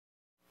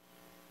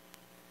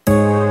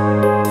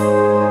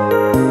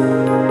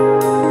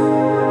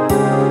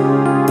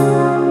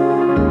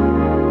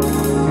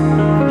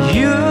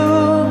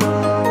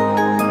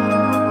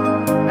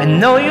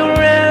know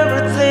you're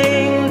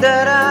everything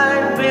that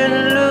I've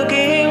been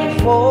looking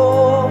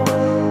for,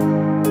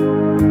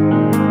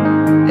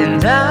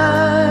 and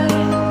I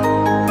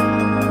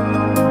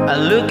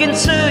look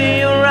into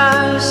your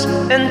eyes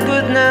and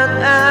could not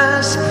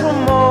ask for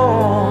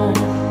more.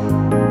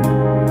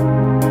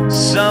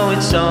 So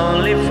it's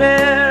only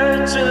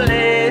fair to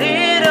let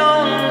it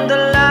on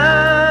the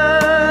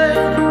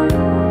line.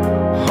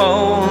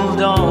 Hold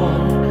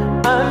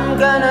on, I'm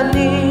gonna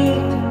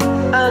need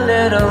a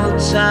little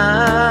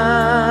time.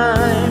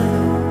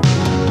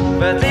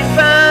 But if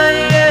I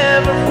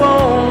ever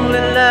fall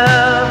in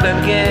love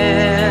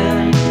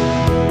again,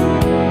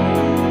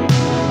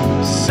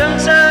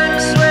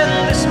 sometimes when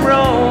this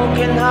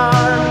broken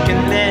heart can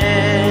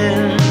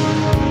mend,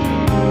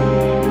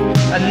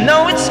 I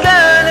know it's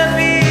gonna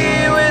be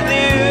with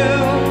you.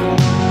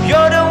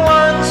 You're the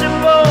one to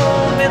pull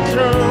me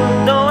through,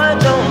 though I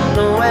don't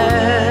know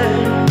when.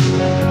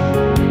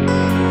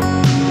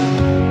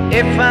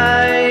 If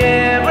I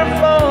ever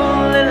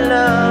fall in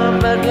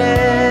love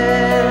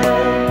again,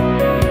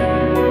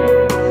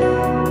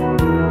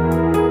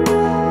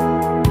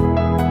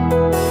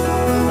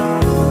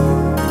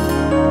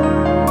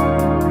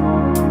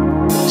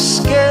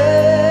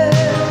 scared,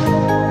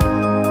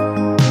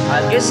 I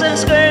guess I'm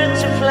scared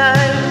to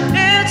fly.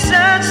 It's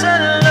such a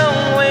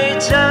long way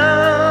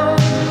down,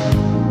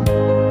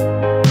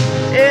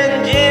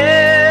 and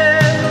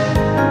yeah,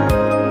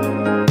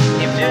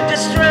 if you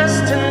just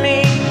trust in me,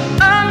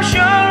 I'm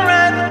sure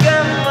I'd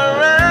come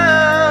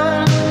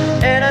around.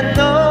 And I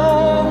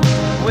know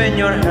when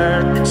you're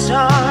hurt, it's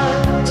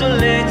hard to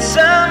let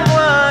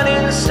someone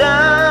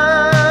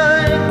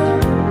inside.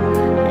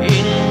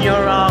 In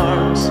your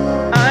arms,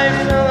 I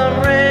feel I'm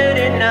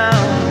ready now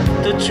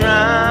to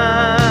try.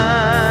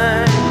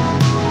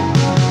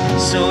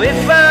 So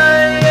if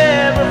I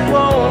ever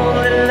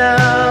fall in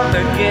love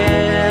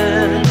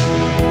again,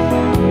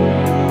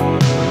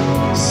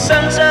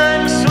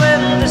 sometimes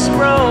when this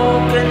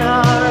broken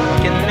heart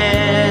can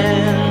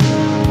mend,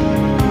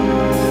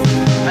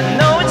 I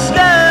know it's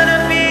gonna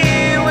be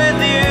with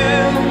you.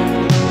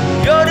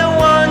 You're the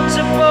one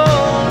to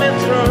pull me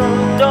through,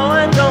 though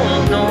I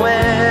don't know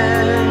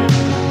when.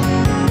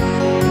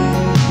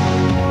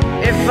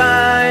 If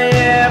I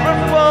ever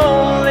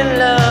fall in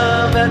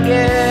love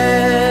again,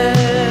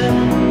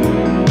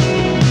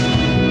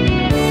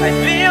 I'd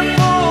be a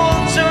fool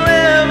to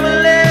ever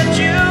let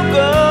you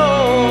go.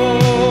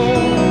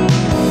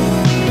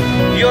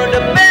 You're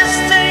the best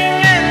thing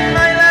in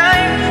my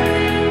life,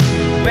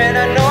 when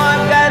I know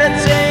I've gotta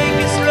take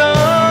it slow.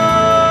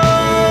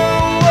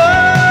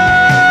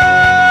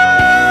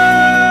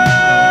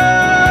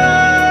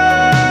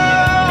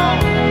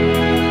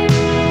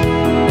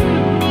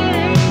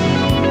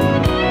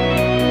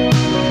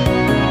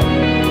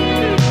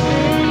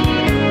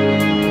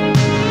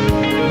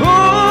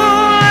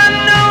 Ooh, I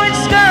know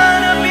it's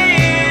gonna be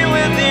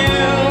with you.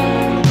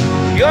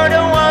 You're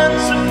the one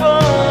to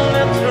pull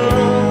me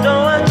through,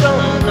 though I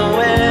don't know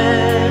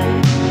when.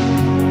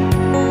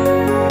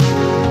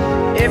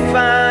 If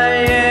I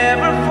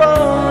ever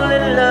fall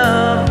in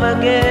love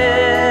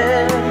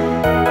again,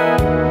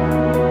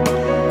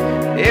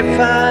 if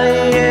I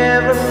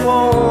ever